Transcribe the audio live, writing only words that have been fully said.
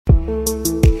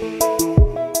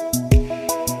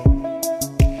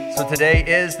Today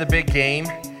is the big game,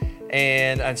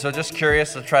 and so just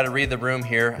curious to try to read the room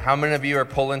here. How many of you are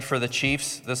pulling for the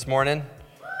Chiefs this morning?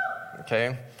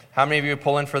 Okay. How many of you are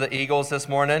pulling for the Eagles this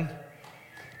morning?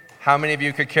 How many of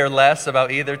you could care less about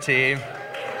either team?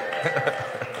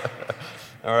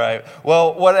 All right.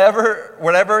 Well,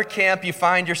 whatever camp you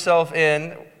find yourself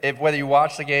in, whether you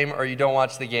watch the game or you don't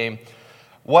watch the game,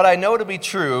 what I know to be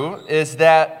true is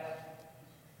that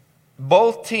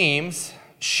both teams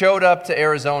showed up to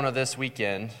Arizona this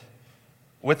weekend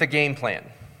with a game plan.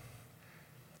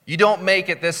 You don't make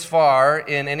it this far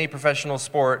in any professional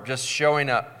sport just showing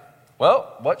up.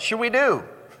 Well, what should we do?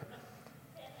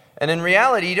 And in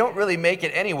reality, you don't really make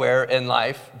it anywhere in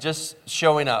life just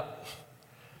showing up.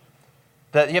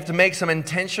 That you have to make some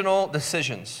intentional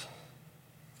decisions,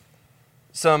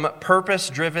 some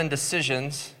purpose-driven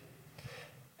decisions.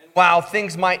 While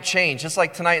things might change, just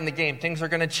like tonight in the game, things are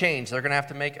going to change. They're going to have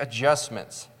to make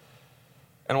adjustments.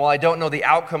 And while I don't know the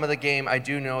outcome of the game, I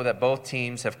do know that both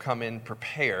teams have come in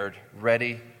prepared,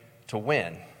 ready to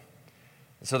win.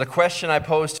 So the question I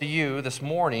pose to you this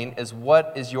morning is,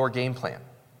 what is your game plan?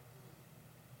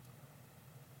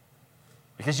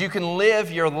 Because you can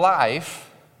live your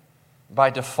life by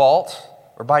default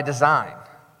or by design.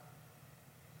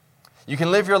 You can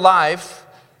live your life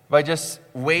by just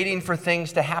waiting for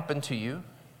things to happen to you,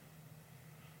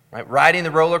 right? Riding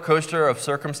the roller coaster of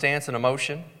circumstance and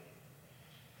emotion.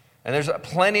 And there's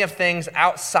plenty of things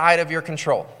outside of your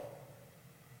control.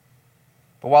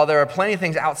 But while there are plenty of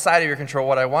things outside of your control,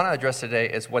 what I want to address today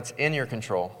is what's in your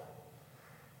control.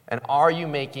 And are you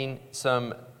making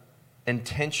some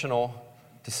intentional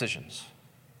decisions?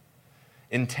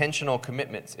 Intentional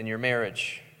commitments in your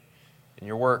marriage, in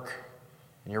your work,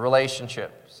 in your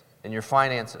relationships, in your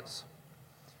finances,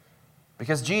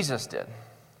 because Jesus did.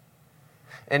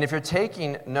 And if you're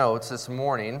taking notes this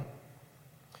morning,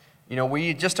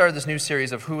 we just started this new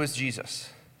series of Who is Jesus,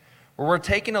 where we're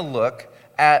taking a look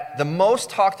at the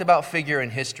most talked about figure in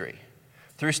history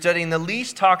through studying the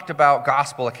least talked about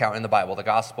gospel account in the Bible, the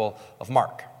Gospel of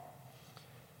Mark.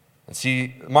 And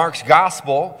see, Mark's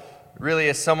gospel really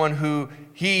is someone who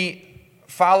he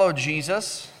followed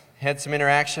Jesus, had some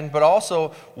interaction, but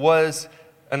also was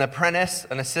an apprentice,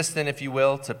 an assistant, if you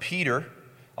will, to Peter.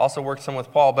 Also worked some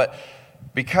with Paul, but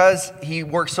because he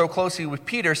worked so closely with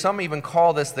Peter, some even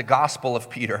call this the Gospel of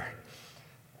Peter,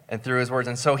 and through his words.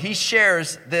 And so he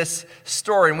shares this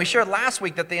story. And we shared last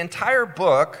week that the entire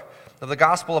book of the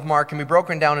Gospel of Mark can be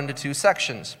broken down into two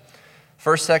sections.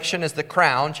 First section is the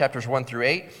crown, chapters 1 through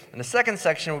 8, and the second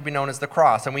section would be known as the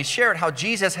cross. And we shared how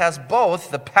Jesus has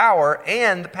both the power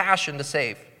and the passion to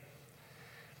save.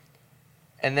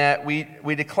 And that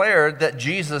we declared that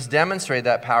Jesus demonstrated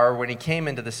that power when he came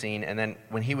into the scene, and then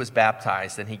when he was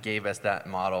baptized, then he gave us that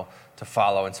model to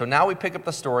follow. And so now we pick up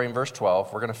the story in verse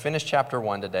 12. We're going to finish chapter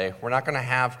 1 today. We're not going to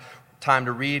have time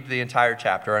to read the entire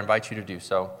chapter. I invite you to do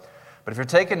so. But if you're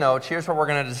taking notes, here's what we're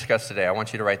going to discuss today. I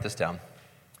want you to write this down.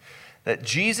 That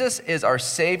Jesus is our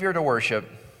Savior to worship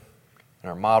and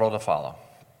our model to follow.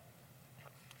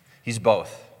 He's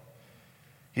both.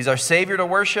 He's our Savior to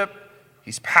worship.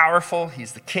 He's powerful,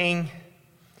 he's the king,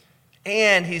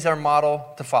 and he's our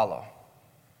model to follow.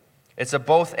 It's a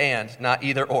both and, not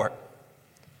either or.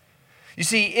 You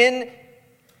see, in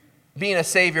being a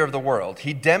savior of the world,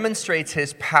 he demonstrates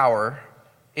his power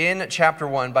in chapter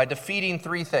 1 by defeating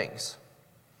three things.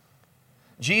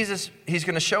 Jesus, he's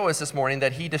going to show us this morning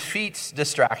that he defeats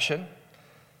distraction,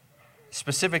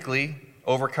 specifically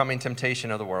overcoming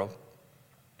temptation of the world.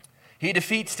 He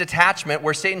defeats detachment,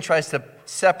 where Satan tries to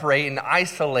separate and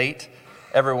isolate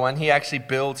everyone. He actually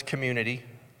builds community.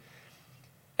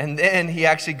 And then he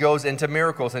actually goes into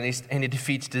miracles, and he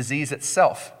defeats disease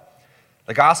itself.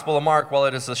 The Gospel of Mark, while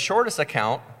it is the shortest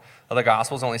account of the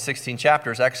Gospels, only 16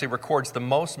 chapters, actually records the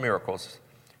most miracles.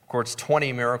 Records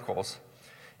 20 miracles.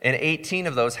 And 18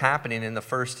 of those happening in the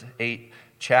first 8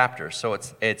 chapters. So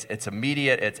it's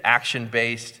immediate, it's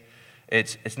action-based.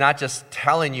 It's not just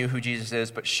telling you who Jesus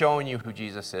is, but showing you who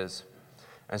Jesus is.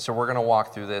 And so we're going to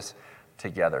walk through this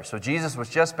together. So Jesus was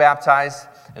just baptized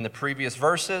in the previous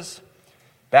verses.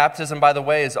 Baptism, by the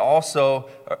way, is also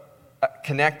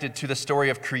connected to the story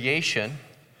of creation,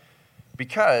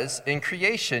 because in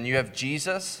creation you have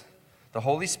Jesus, the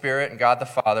Holy Spirit, and God the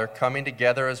Father coming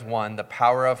together as one, the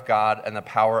power of God and the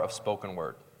power of spoken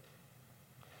word.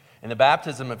 In the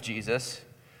baptism of Jesus,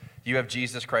 you have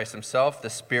Jesus Christ himself, the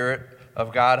Spirit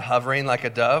of God hovering like a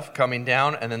dove, coming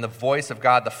down, and then the voice of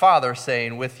God the Father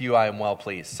saying, "With you I am well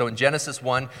pleased." So in Genesis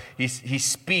 1, he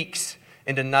speaks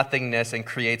into nothingness and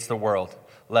creates the world.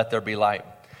 Let there be light.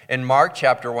 In Mark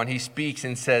chapter 1, he speaks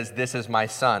and says, "This is my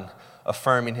son,"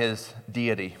 affirming his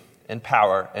deity and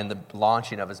power and the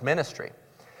launching of his ministry.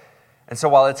 And so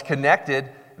while it's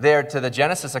connected there to the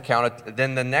Genesis account,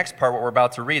 then the next part, what we're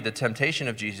about to read, the temptation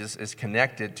of Jesus, is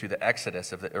connected to the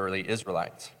exodus of the early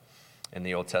Israelites in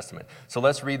the Old Testament. So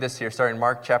let's read this here, starting in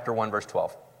Mark chapter 1, verse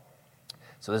 12.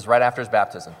 So this is right after his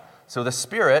baptism. So the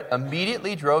Spirit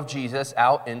immediately drove Jesus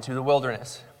out into the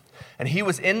wilderness. And he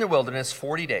was in the wilderness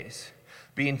 40 days,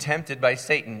 being tempted by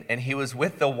Satan. And he was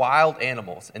with the wild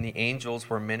animals, and the angels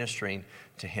were ministering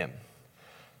to him.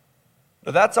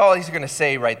 Now that's all he's going to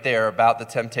say right there about the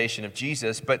temptation of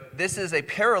Jesus. But this is a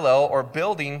parallel or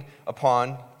building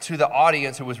upon to the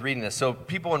audience who was reading this. So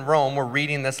people in Rome were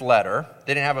reading this letter.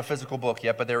 They didn't have a physical book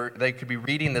yet, but they could be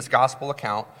reading this gospel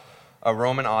account, a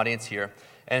Roman audience here.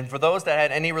 And for those that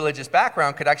had any religious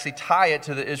background, could actually tie it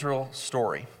to the Israel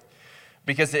story.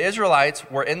 Because the Israelites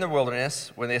were in the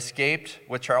wilderness when they escaped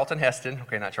with Charlton Heston.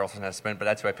 Okay, not Charlton Heston, but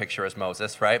that's who I picture as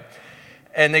Moses, right?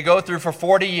 And they go through for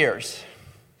 40 years.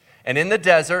 And in the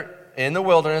desert, in the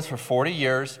wilderness for 40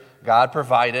 years, God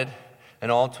provided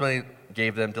and ultimately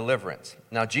gave them deliverance.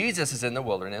 Now, Jesus is in the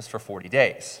wilderness for 40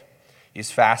 days.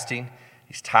 He's fasting,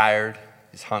 he's tired,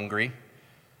 he's hungry.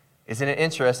 Isn't it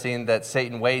interesting that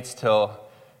Satan waits till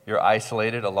you're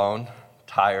isolated, alone,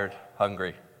 tired,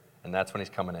 hungry, and that's when he's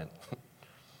coming in.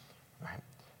 Right?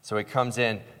 So he comes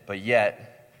in, but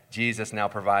yet Jesus now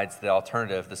provides the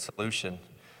alternative, the solution,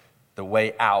 the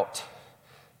way out,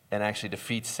 and actually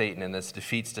defeats Satan, and this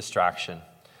defeats distraction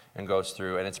and goes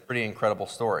through, and it's a pretty incredible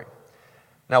story.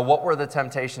 Now, what were the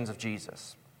temptations of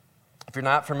Jesus? If you're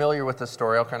not familiar with this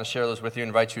story, I'll kind of share those with you and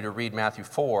invite you to read Matthew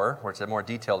 4, where it's a more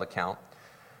detailed account.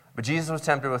 But Jesus was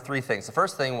tempted with three things. The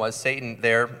first thing was Satan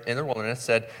there in the wilderness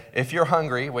said, if you're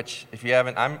hungry, which if you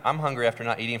haven't, I'm hungry after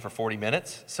not eating for 40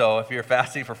 minutes. So if you're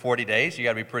fasting for 40 days, you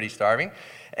got to be pretty starving.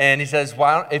 And he says,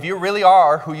 if you really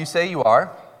are who you say you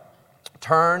are,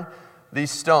 turn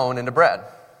these stone into bread.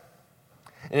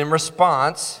 And in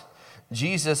response,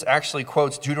 Jesus actually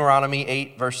quotes Deuteronomy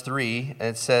 8, verse 3, and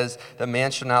it says that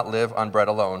man shall not live on bread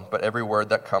alone, but every word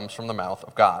that comes from the mouth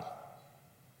of God.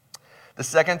 The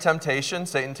second temptation,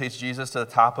 Satan takes Jesus to the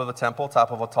top of a temple,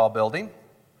 top of a tall building,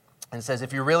 and says,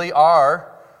 if you really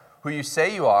are who you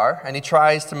say you are, and he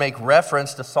tries to make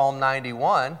reference to Psalm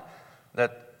 91,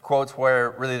 that quotes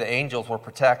where really the angels will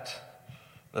protect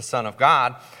the Son of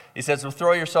God. He says, well,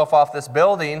 throw yourself off this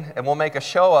building, and we'll make a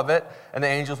show of it, and the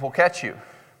angels will catch you.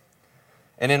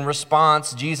 And in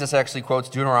response, Jesus actually quotes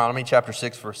Deuteronomy chapter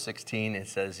 6, verse 16. It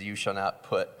says, you shall not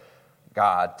put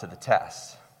God to the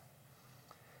test.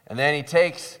 And then he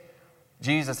takes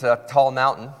Jesus to a tall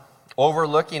mountain,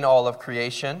 overlooking all of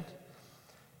creation.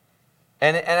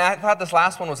 And I thought this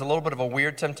last one was a little bit of a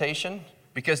weird temptation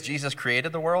because Jesus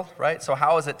created the world, right? So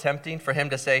how is it tempting for him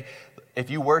to say, if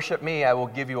you worship me, I will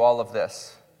give you all of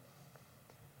this?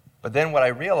 But then what I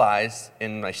realized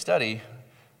in my study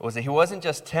was that he wasn't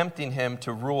just tempting him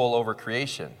to rule over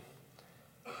creation.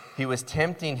 He was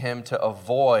tempting him to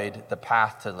avoid the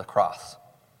path to the cross.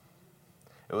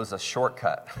 It was a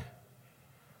shortcut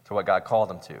to what God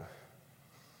called him to.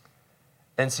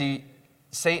 And see,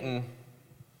 Satan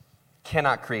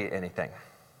cannot create anything.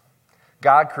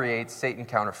 God creates, Satan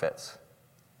counterfeits.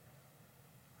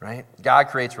 Right? God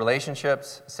creates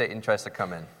relationships, Satan tries to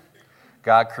come in.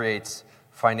 God creates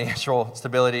financial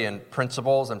stability and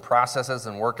principles and processes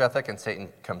and work ethic, and Satan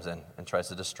comes in and tries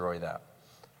to destroy that.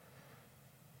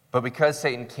 But because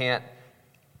Satan can't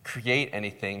create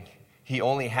anything, he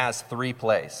only has 3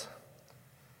 plays.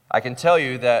 I can tell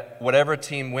you that whatever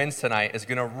team wins tonight is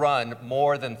going to run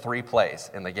more than 3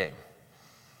 plays in the game.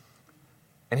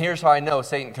 And here's how I know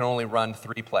Satan can only run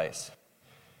 3 plays.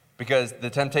 Because the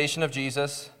temptation of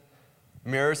Jesus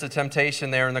mirrors the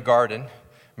temptation there in the garden,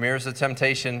 mirrors the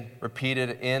temptation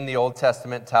repeated in the Old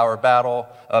Testament, Tower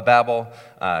of Babel,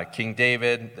 King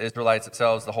David, the Israelites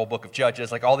themselves, the whole book of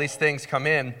Judges. Like all these things come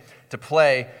in to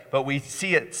play, but we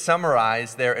see it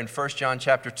summarized there in 1 John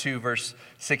chapter 2, verse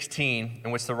 16,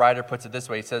 in which the writer puts it this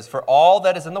way. He says, for all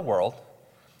that is in the world,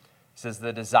 he says,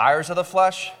 the desires of the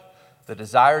flesh, the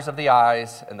desires of the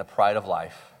eyes, and the pride of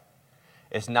life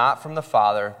is not from the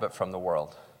Father, but from the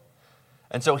world.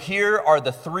 And so here are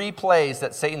the 3 plays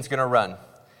that Satan's going to run.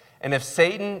 And if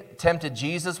Satan tempted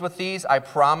Jesus with these, I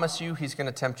promise you he's going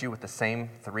to tempt you with the same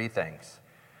 3 things.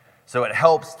 So it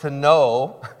helps to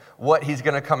know what he's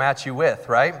going to come at you with,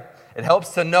 right? It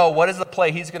helps to know what is the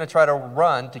play he's going to try to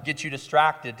run to get you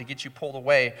distracted, to get you pulled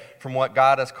away from what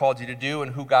God has called you to do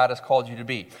and who God has called you to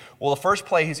be. Well, the first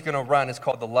play he's going to run is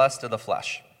called the lust of the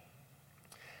flesh.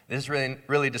 This is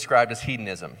really described as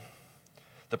hedonism,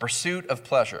 the pursuit of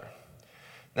pleasure.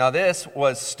 Now, this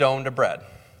was stone to bread.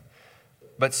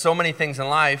 But so many things in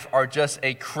life are just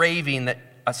a craving, that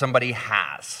somebody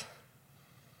has.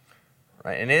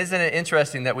 Right? And isn't it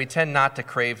interesting that we tend not to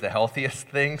crave the healthiest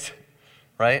things,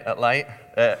 right, late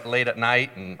at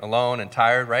night and alone and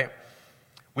tired, right?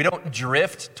 We don't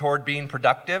drift toward being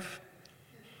productive,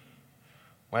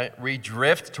 right? We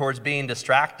drift towards being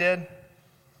distracted.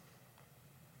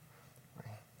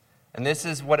 And this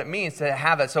is what it means to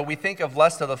have it. So we think of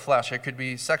lust of the flesh. It could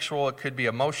be sexual, it could be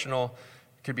emotional,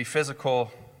 it could be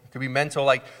physical, it could be mental,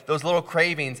 like those little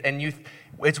cravings. And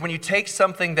it's when you take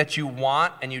something that you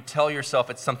want and you tell yourself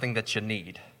it's something that you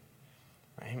need,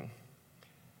 right?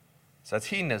 So that's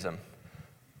hedonism.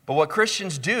 But what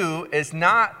Christians do is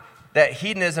not that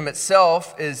hedonism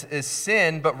itself is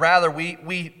sin, but rather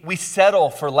we settle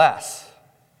for less.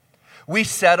 We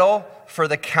settle for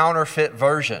the counterfeit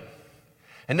version.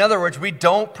 In other words, we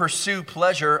don't pursue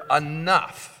pleasure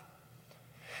enough.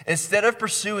 Instead of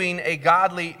pursuing a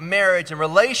godly marriage and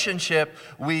relationship,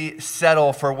 we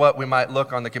settle for what we might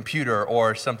look on the computer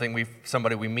or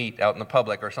somebody we meet out in the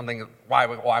public or something.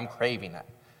 I'm craving it.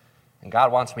 And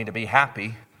God wants me to be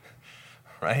happy,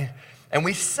 right? And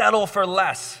we settle for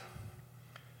less.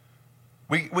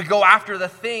 We go after the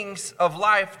things of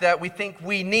life that we think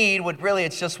we need, when really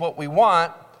it's just what we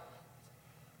want.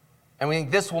 And we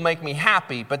think this will make me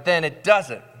happy, but then it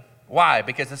doesn't. Why?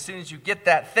 Because as soon as you get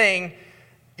that thing,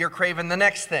 you're craving the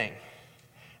next thing,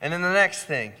 and then the next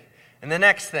thing, and the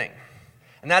next thing.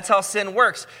 And that's how sin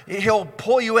works. He'll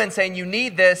pull you in saying you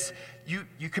need this,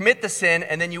 you commit the sin,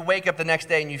 and then you wake up the next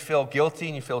day and you feel guilty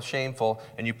and you feel shameful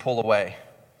and you pull away.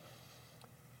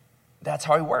 That's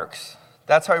how he works.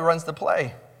 That's how he runs the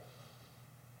play.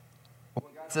 When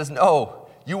God says, no,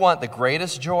 you want the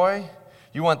greatest joy,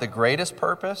 you want the greatest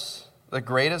purpose, the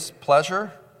greatest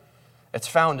pleasure, it's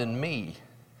found in me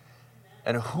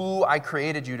and who I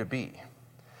created you to be.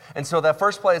 And so that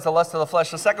first play is the lust of the flesh.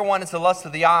 The second one is the lust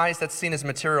of the eyes. That's seen as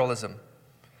materialism.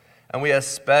 And we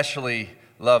especially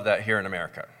love that here in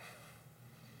America.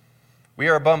 We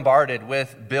are bombarded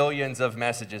with billions of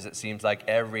messages, it seems like,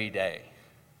 every day.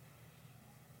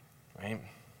 Right?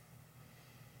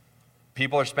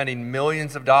 People are spending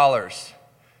millions of dollars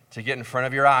to get in front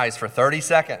of your eyes for 30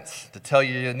 seconds to tell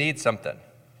you need something.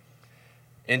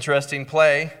 Interesting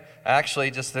play, actually,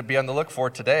 just to be on the look for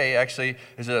today, actually,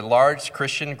 is a large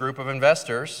Christian group of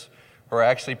investors who are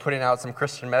actually putting out some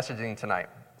Christian messaging tonight.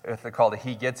 It's called the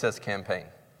He Gets Us campaign.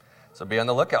 So be on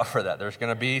the lookout for that. There's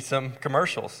going to be some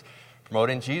commercials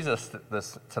promoting Jesus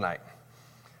tonight.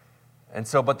 And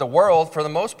so, but the world, for the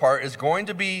most part, is going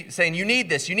to be saying, you need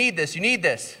this, you need this, you need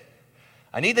this.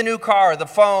 I need the new car, the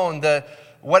phone, the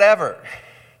whatever.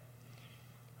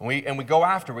 And we go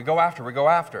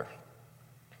after.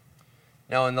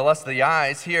 Now, in the lust of the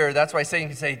eyes here, that's why Satan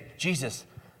can say, Jesus,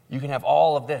 you can have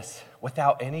all of this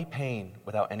without any pain,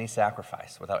 without any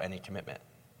sacrifice, without any commitment.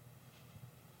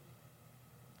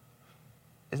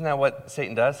 Isn't that what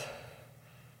Satan does?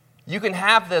 You can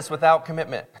have this without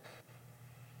commitment.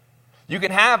 You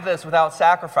can have this without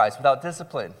sacrifice, without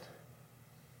discipline.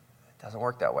 It doesn't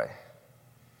work that way.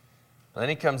 But then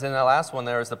he comes in that last one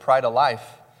there is the pride of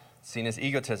life, seen as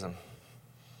egotism.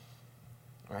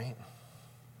 Right?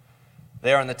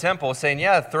 They are in the temple saying,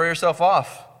 yeah, throw yourself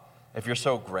off if you're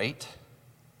so great.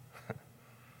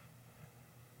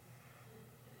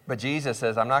 But Jesus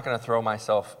says, I'm not going to throw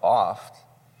myself off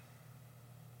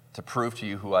to prove to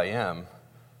you who I am.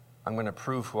 I'm going to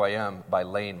prove who I am by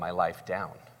laying my life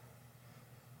down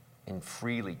and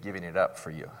freely giving it up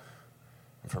for you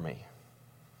and for me.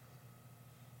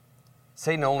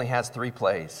 Satan only has 3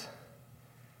 plays.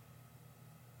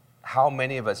 How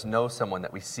many of us know someone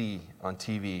that we see on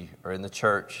TV or in the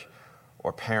church,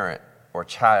 or parent, or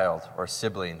child, or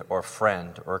sibling, or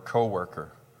friend, or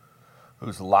coworker,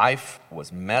 whose life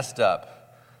was messed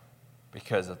up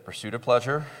because of pursuit of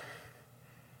pleasure,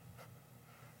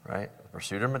 right?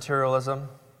 Pursuit of materialism,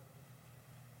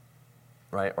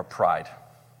 right? Or pride.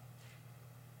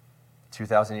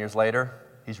 2,000 years later,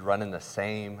 he's running the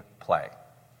same play.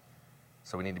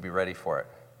 So we need to be ready for it.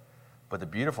 But the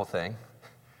beautiful thing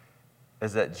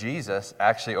is that Jesus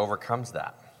actually overcomes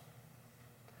that,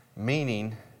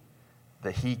 meaning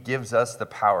that he gives us the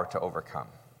power to overcome.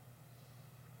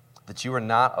 That you are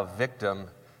not a victim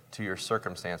to your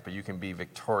circumstance, but you can be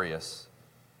victorious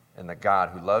in the God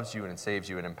who loves you and saves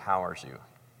you and empowers you.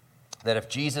 That if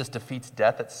Jesus defeats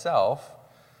death itself,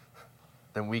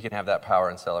 then we can have that power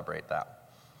and celebrate that.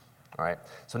 All right,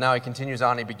 so now he continues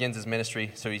on, he begins his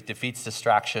ministry, so he defeats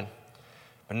distraction.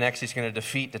 But next he's going to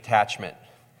defeat detachment.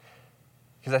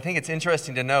 Because I think it's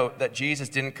interesting to note that Jesus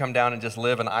didn't come down and just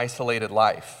live an isolated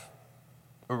life,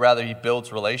 but rather he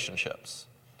builds relationships.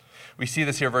 We see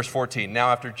this here, verse 14. Now,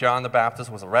 after John the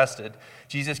Baptist was arrested,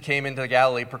 Jesus came into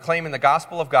Galilee, proclaiming the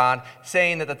gospel of God,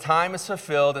 saying that the time is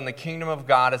fulfilled and the kingdom of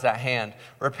God is at hand.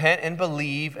 Repent and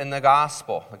believe in the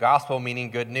gospel. The gospel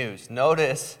meaning good news.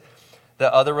 Notice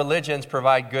that other religions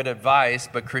provide good advice,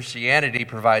 but Christianity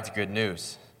provides good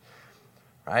news.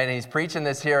 Right? And he's preaching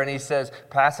this here, and he says,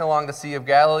 passing along the Sea of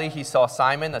Galilee, he saw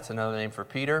Simon, that's another name for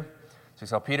Peter. So he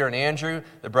saw Peter and Andrew,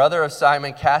 the brother of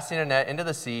Simon, casting a net into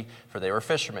the sea, for they were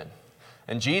fishermen.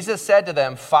 And Jesus said to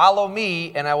them, follow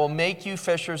me, and I will make you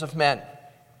fishers of men.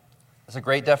 That's a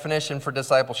great definition for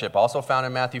discipleship, also found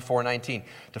in Matthew 4:19.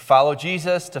 To follow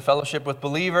Jesus, to fellowship with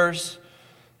believers,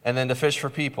 and then to fish for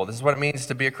people. This is what it means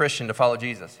to be a Christian, to follow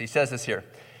Jesus. He says this here.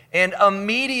 And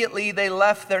immediately they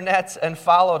left their nets and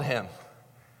followed him.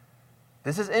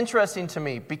 This is interesting to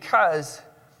me because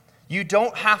you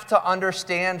don't have to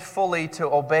understand fully to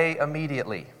obey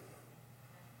immediately.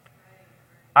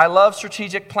 I love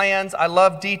strategic plans. I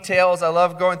love details. I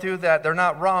love going through that. They're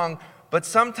not wrong. But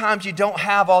sometimes you don't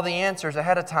have all the answers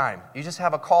ahead of time. You just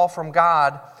have a call from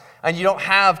God, and you don't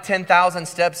have 10,000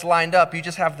 steps lined up. You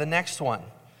just have the next one.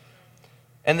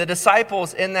 And the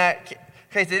disciples in that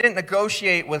case, they didn't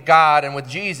negotiate with God and with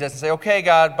Jesus and say, okay,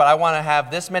 God, but I want to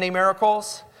have this many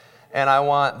miracles, and I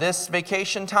want this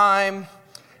vacation time,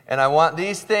 and I want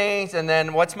these things, and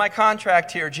then what's my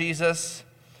contract here, Jesus?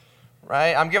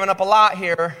 Right? I'm giving up a lot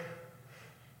here.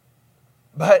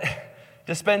 But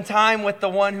to spend time with the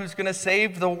one who's going to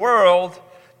save the world,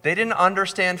 they didn't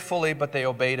understand fully, but they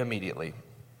obeyed immediately.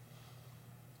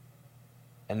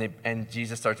 And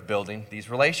Jesus starts building these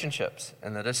relationships,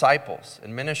 and the disciples,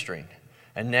 and ministering.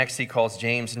 And next he calls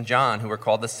James and John, who are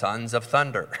called the sons of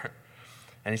thunder.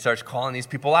 And he starts calling these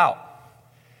people out.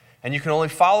 And you can only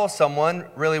follow someone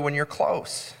really when you're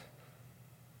close.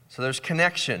 So there's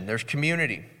connection, there's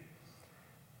community.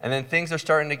 And then things are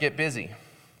starting to get busy.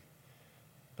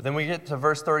 But then we get to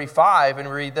verse 35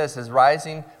 and read this. As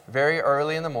rising very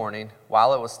early in the morning,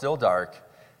 while it was still dark,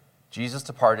 Jesus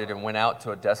departed and went out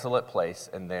to a desolate place,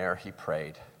 and there he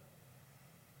prayed.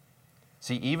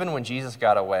 See, even when Jesus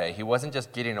got away, he wasn't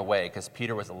just getting away because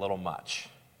Peter was a little much.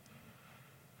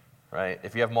 Right?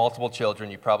 If you have multiple children,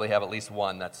 you probably have at least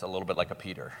one that's a little bit like a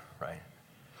Peter, right?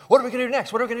 What are we going to do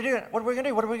next? What are we going to do? What are we going to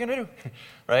do? What are we going to do?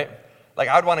 Right? Like,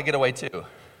 I'd want to get away too.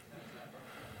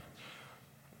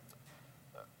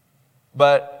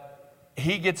 But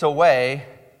he gets away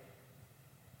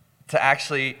to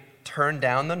actually turn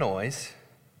down the noise,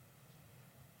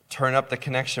 turn up the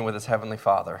connection with his heavenly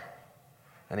Father,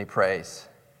 and he prays.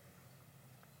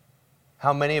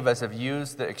 How many of us have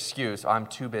used the excuse, I'm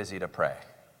too busy to pray?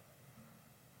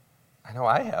 I know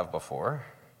I have before.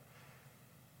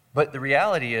 But the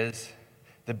reality is,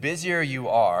 the busier you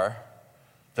are,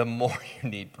 the more you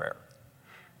need prayer.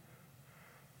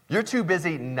 You're too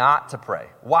busy not to pray.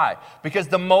 Why? Because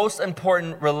the most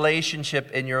important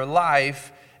relationship in your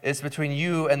life is between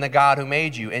you and the God who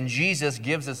made you. And Jesus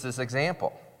gives us this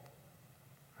example.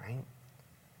 Right?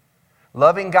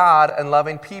 Loving God and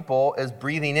loving people is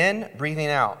breathing in, breathing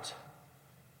out.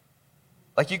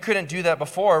 Like, you couldn't do that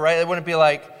before, right? It wouldn't be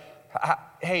like,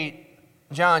 hey,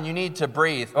 John, you need to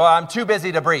breathe. Oh, I'm too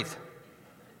busy to breathe.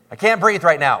 I can't breathe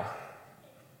right now.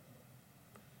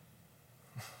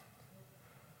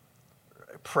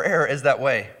 Prayer is that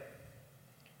way.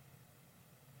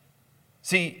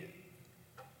 See,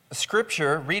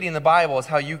 Scripture, reading the Bible, is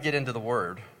how you get into the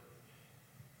Word.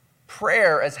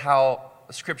 Prayer is how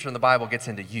the Scripture in the Bible gets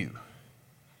into you.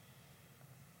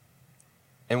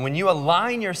 And when you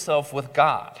align yourself with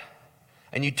God,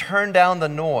 and you turn down the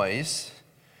noise,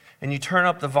 and you turn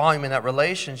up the volume in that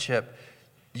relationship,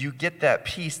 you get that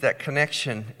peace, that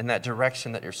connection, and that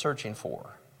direction that you're searching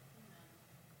for.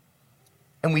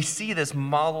 And we see this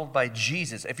modeled by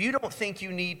Jesus. If you don't think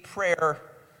you need prayer,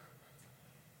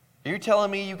 are you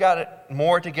telling me you got it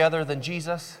more together than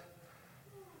Jesus?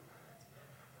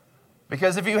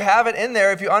 Because if you have it in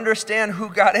there, if you understand who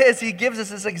God is, he gives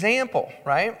us this example,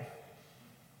 right?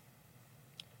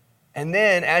 And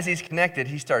then as he's connected,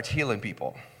 he starts healing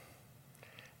people.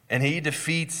 And he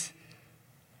defeats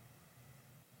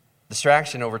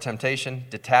distraction over temptation,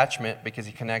 detachment because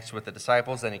he connects with the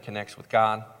disciples, and he connects with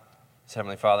God, his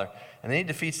Heavenly Father. And then he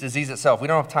defeats disease itself. We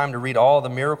don't have time to read all the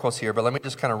miracles here, but let me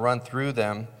just kind of run through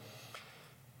them.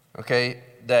 Okay,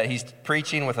 that he's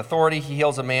preaching with authority. He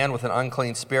heals a man with an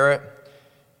unclean spirit.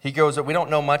 He goes, we don't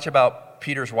know much about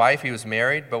Peter's wife. He was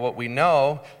married, but what we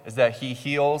know is that he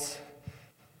heals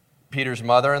Peter's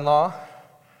mother-in-law.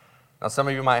 Now, some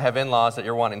of you might have in-laws that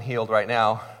you're wanting healed right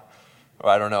now. Or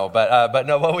I don't know. But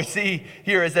no, what we see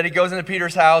here is that he goes into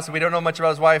Peter's house. We don't know much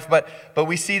about his wife, but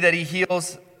we see that he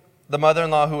heals the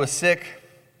mother-in-law who was sick.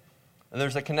 And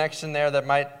there's a connection there that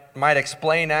might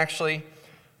explain actually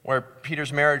where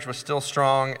Peter's marriage was still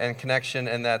strong and connection,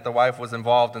 and that the wife was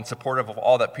involved and supportive of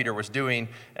all that Peter was doing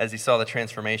as he saw the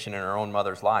transformation in her own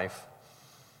mother's life.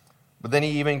 But then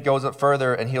he even goes up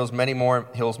further and heals many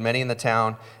in the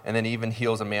town, and then even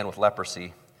heals a man with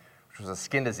leprosy, which was a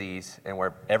skin disease, and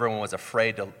where everyone was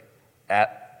afraid to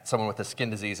at someone with a skin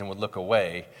disease and would look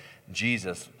away.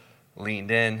 Jesus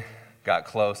leaned in, got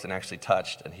close, and actually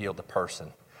touched and healed the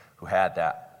person who had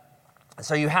that.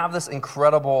 So you have this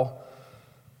incredible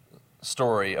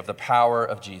story of the power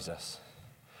of Jesus.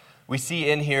 We see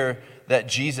in here that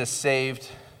Jesus saved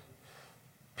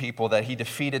people, that he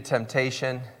defeated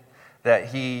temptation, that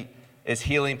he is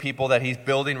healing people, that he's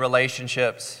building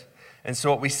relationships. And so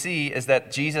what we see is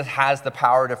that Jesus has the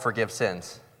power to forgive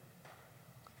sins.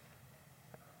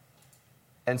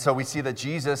 And so we see that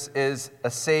Jesus is a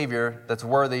Savior that's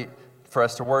worthy for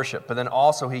us to worship. But then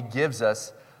also he gives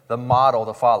us the model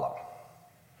to follow.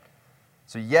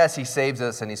 So yes, he saves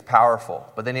us and he's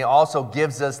powerful, but then he also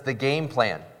gives us the game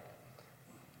plan.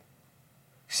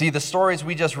 See, the stories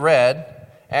we just read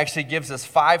actually gives us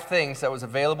 5 things that was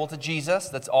available to Jesus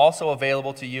that's also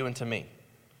available to you and to me.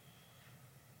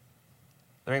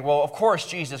 I mean, well, of course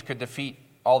Jesus could defeat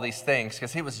all these things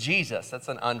because he was Jesus. That's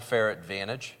an unfair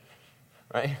advantage,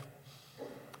 right?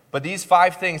 But these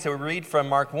 5 things that we read from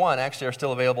Mark 1 actually are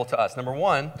still available to us. Number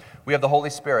 1, we have the Holy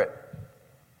Spirit.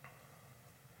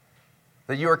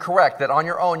 That you are correct, that on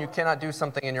your own you cannot do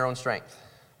something in your own strength.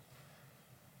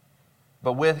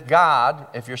 But with God,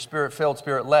 if you're Spirit-filled,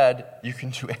 Spirit-led, you can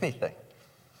do anything,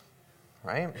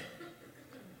 right?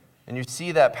 And you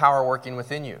see that power working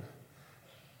within you.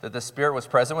 That the Spirit was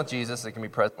present with Jesus, it can be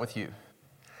present with you.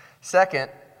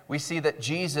 Second, we see that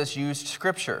Jesus used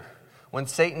Scripture. When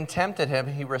Satan tempted him,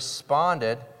 he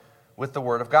responded with the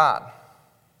Word of God.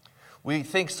 We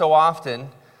think so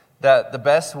often that the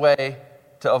best way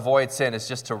to avoid sin is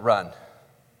just to run,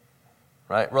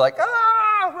 right? We're like,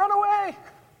 run away.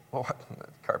 Oh, the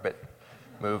carpet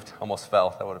moved, almost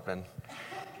fell. That would have been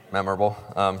memorable.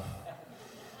 And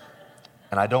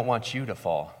I don't want you to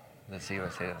fall. Let's see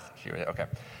what I say. Okay.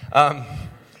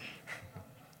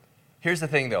 Here's the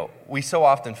thing, though. We so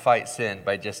often fight sin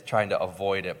by just trying to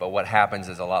avoid it, but what happens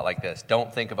is a lot like this.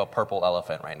 Don't think of a purple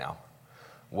elephant right now.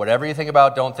 Whatever you think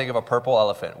about, don't think of a purple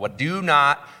elephant. Do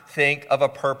not think of a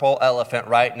purple elephant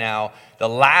right now. The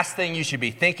last thing you should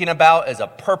be thinking about is a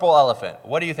purple elephant.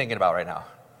 What are you thinking about right now?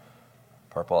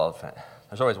 Purple elephant.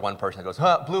 There's always one person that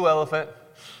goes, blue elephant.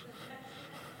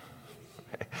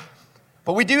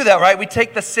 But we do that, right? We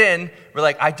take the sin. We're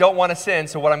like, I don't want to sin,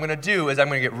 so what I'm going to do is I'm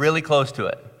going to get really close to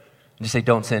it. And just say,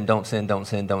 don't sin, don't sin, don't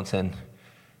sin, don't sin.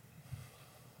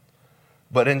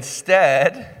 But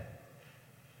instead,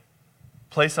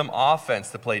 play some offense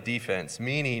to play defense,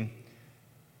 meaning,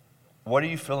 what are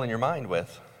you filling your mind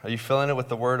with? Are you filling it with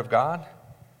the Word of God?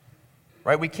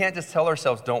 Right? We can't just tell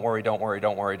ourselves, don't worry, don't worry,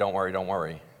 don't worry, don't worry, don't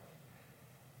worry.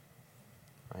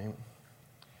 Right?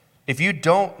 If you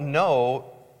don't know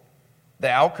the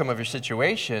outcome of your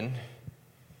situation,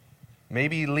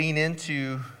 maybe lean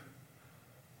into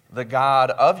the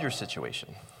God of your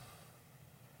situation.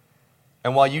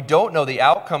 And while you don't know the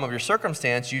outcome of your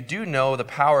circumstance, you do know the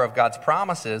power of God's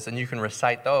promises, and you can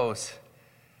recite those,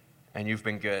 and you've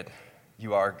been good.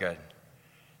 You are good.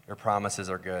 Your promises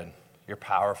are good. You're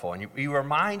powerful. And you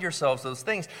remind yourselves those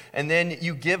things, and then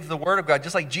you give the Word of God,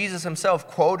 just like Jesus himself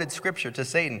quoted Scripture to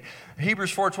Satan.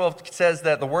 Hebrews 4:12 says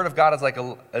that the Word of God is like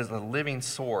a living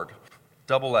sword,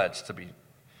 double-edged, to be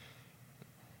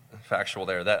factual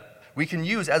there, that we can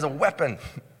use as a weapon.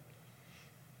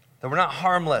 That we're not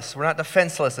harmless, we're not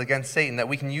defenseless against Satan, that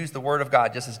we can use the Word of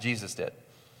God just as Jesus did.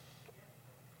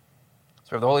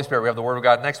 So we have the Holy Spirit, we have the Word of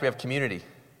God. Next, we have community.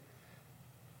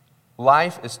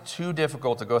 Life is too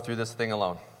difficult to go through this thing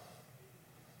alone.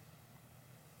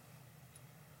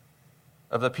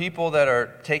 Of the people that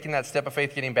are taking that step of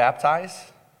faith, getting baptized,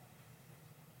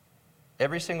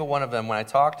 every single one of them, when I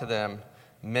talk to them,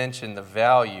 mention the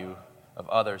value of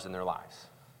others in their lives.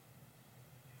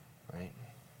 Right?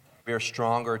 We are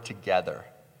stronger together.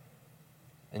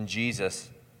 And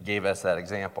Jesus gave us that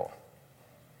example.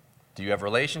 Do you have a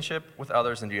relationship with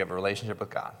others, and do you have a relationship with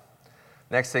God?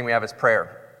 Next thing we have is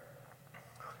prayer.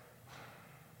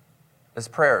 Is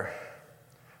prayer.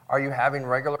 Are you having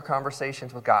regular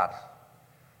conversations with God?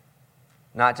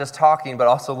 Not just talking, but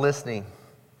also listening.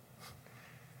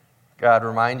 God,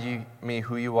 remind me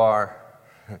who you are.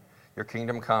 Your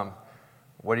kingdom come.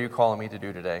 What are you calling me to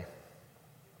do today?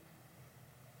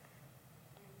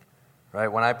 Right?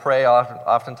 When I pray,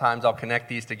 oftentimes I'll connect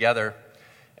these together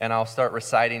and I'll start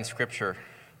reciting Scripture.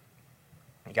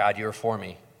 God, you are for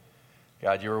me.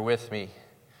 God, you are with me.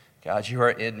 God, you are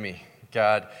in me.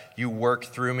 God, you work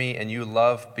through me and you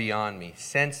love beyond me.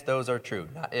 Since those are true,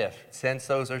 not if, since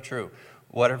those are true,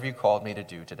 what have you called me to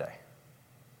do today?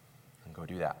 And go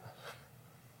do that.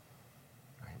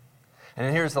 Right. And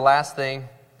then here's the last thing,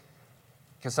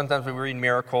 because sometimes we read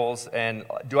miracles, and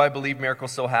do I believe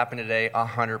miracles still happen today?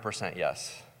 100%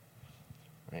 yes.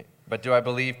 Right. But do I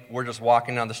believe we're just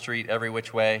walking down the street every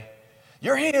which way?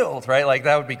 You're healed, right? Like,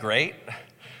 that would be great.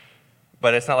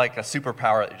 But it's not like a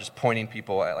superpower that you're just pointing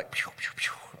people at, like, pew, pew,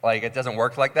 pew. Like, it doesn't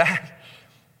work like that.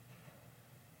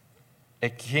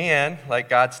 It can, like,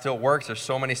 God still works. There's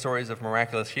so many stories of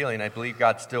miraculous healing. I believe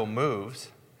God still moves.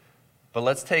 But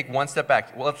let's take one step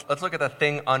back. Well, let's look at the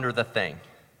thing under the thing.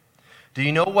 Do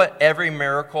you know what every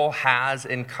miracle has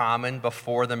in common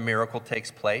before the miracle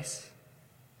takes place?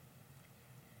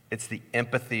 It's the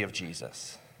empathy of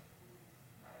Jesus.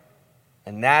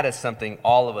 And that is something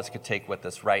all of us could take with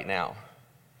us right now.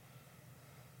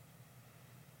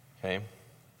 Okay?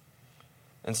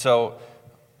 And so,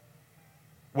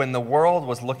 when the world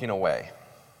was looking away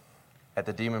at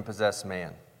the demon-possessed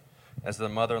man, as the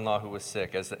mother-in-law who was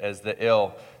sick, as the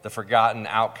ill, the forgotten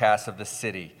outcasts of the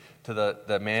city, to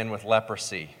the man with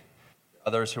leprosy,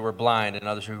 others who were blind and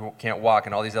others who can't walk,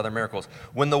 and all these other miracles.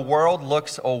 When the world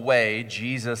looks away,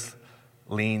 Jesus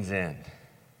leans in,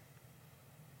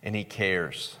 and he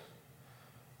cares.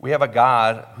 We have a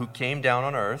God who came down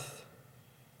on earth,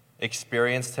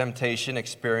 experienced temptation,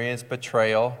 experienced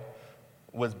betrayal,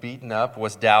 was beaten up,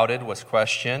 was doubted, was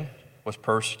questioned, was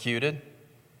persecuted.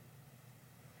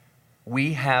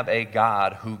 We have a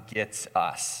God who gets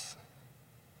us.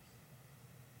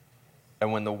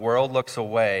 And when the world looks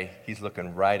away, he's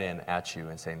looking right in at you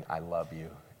and saying, I love you,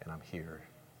 and I'm here.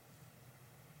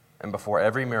 And before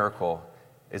every miracle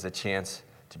is a chance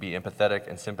to be empathetic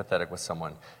and sympathetic with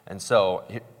someone. And so,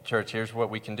 church, here's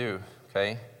what we can do,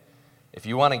 okay? If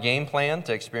you want a game plan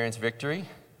to experience victory in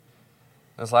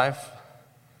this life,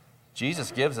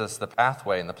 Jesus gives us the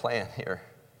pathway and the plan here.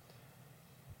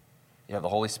 You have the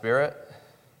Holy Spirit.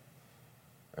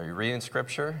 Are you reading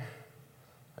Scripture?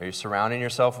 Are you surrounding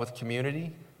yourself with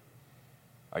community?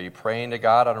 Are you praying to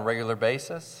God on a regular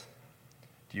basis?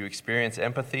 Do you experience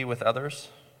empathy with others?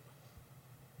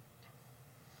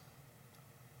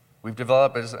 We've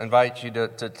developed, I just invite you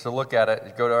to look at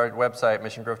it. Go to our website,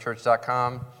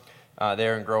 missiongrovechurch.com.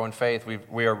 There and Grow in Faith.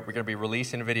 We're going to be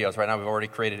releasing videos. Right now we've already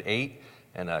created 8,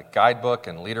 and a guidebook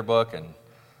and leader book, and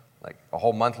like a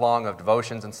whole month long of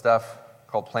devotions and stuff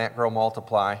called Plant, Grow,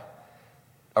 Multiply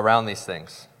around these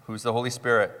things. Who's the Holy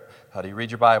Spirit? How do you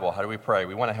read your Bible? How do we pray?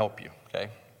 We want to help you, okay?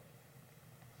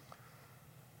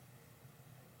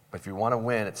 But if you want to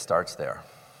win, it starts there.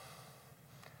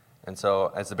 And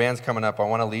so as the band's coming up, I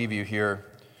want to leave you here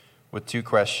with 2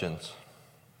 questions.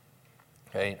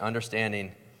 Okay,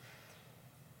 understanding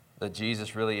that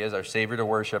Jesus really is our Savior to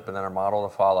worship and then our model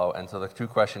to follow. And so the 2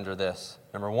 questions are this.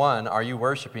 Number 1, are you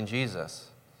worshiping Jesus?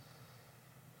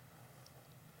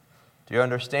 Do you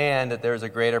understand that there's a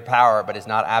greater power, but it's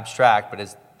not abstract, but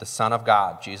is the Son of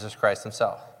God, Jesus Christ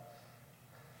himself?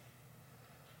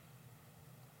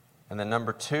 And then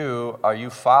number 2, are you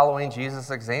following Jesus'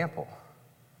 example?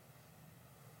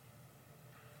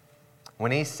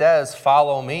 When he says,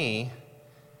 follow me,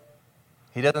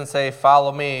 he doesn't say,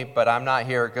 follow me, but I'm not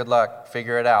here, good luck,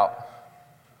 figure it out.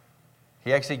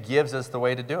 He actually gives us the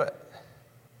way to do it,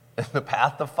 the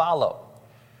path to follow.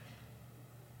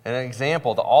 An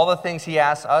example to all the things he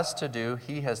asks us to do,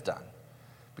 he has done.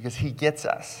 Because he gets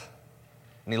us,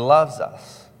 and he loves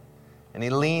us, and he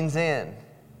leans in.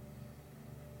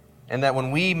 And that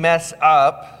when we mess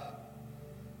up,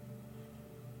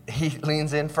 he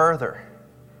leans in further.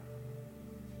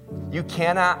 You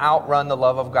cannot outrun the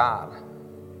love of God.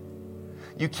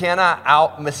 You cannot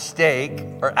out-mistake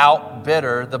or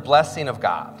out-bitter the blessing of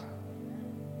God.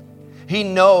 He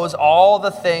knows all the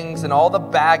things and all the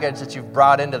baggage that you've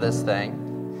brought into this thing.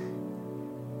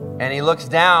 And he looks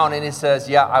down and he says,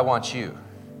 yeah, I want you.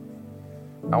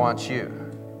 I want you.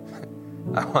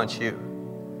 I want you.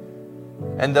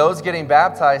 And those getting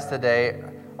baptized today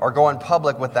are going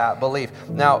public with that belief.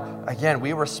 Now, again,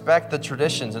 we respect the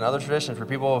traditions and other traditions for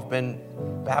people who have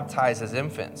been baptized as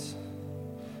infants.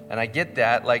 And I get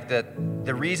that. Like,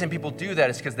 the reason people do that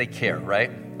is because they care,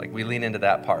 right? Like, we lean into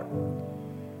that part.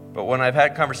 But when I've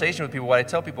had conversation with people, what I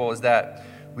tell people is that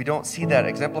we don't see that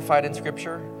exemplified in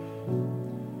Scripture.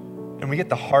 And we get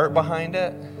the heart behind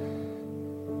it.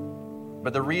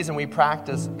 But the reason we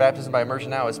practice baptism by immersion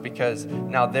now is because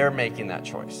now they're making that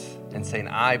choice and saying,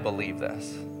 I believe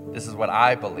this. This is what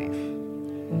I believe.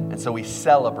 And so we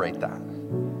celebrate that.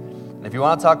 And if you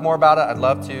want to talk more about it, I'd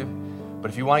love to. But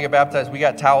if you want to get baptized, we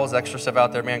got towels, extra stuff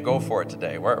out there, man, go for it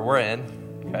today. We're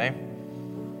in, okay?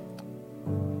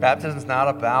 Baptism is not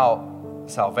about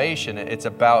salvation. It's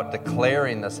about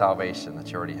declaring the salvation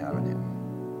that you already have in him.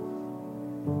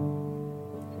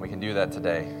 And we can do that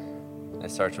today. And it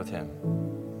starts with him.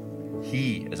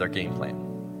 He is our game plan.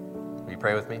 Will you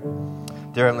pray with me?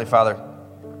 Dear Heavenly Father,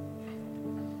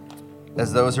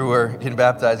 as those who are getting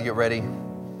baptized get ready,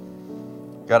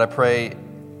 God, I pray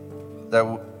that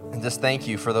and just thank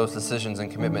you for those decisions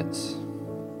and commitments.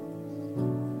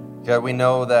 God, we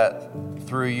know that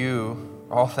through you,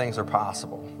 all things are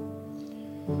possible.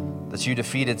 That you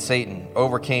defeated Satan,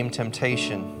 overcame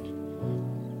temptation,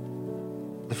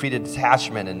 defeated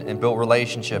detachment and built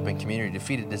relationship and community,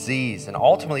 defeated disease, and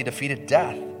ultimately defeated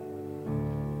death.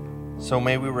 So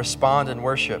may we respond in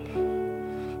worship,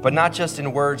 but not just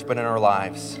in words, but in our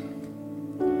lives.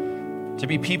 To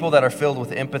be people that are filled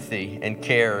with empathy and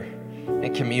care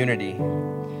and community,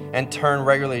 and turn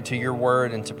regularly to your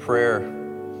word and to prayer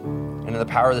and in the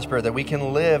power of the Spirit, that we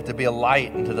can live to be a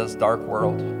light into this dark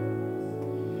world.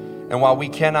 And while we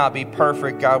cannot be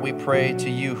perfect, God, we pray to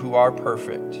you who are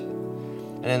perfect.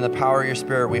 And in the power of your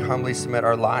Spirit, we humbly submit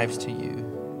our lives to you.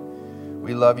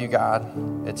 We love you,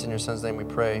 God. It's in your Son's name we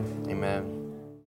pray. Amen.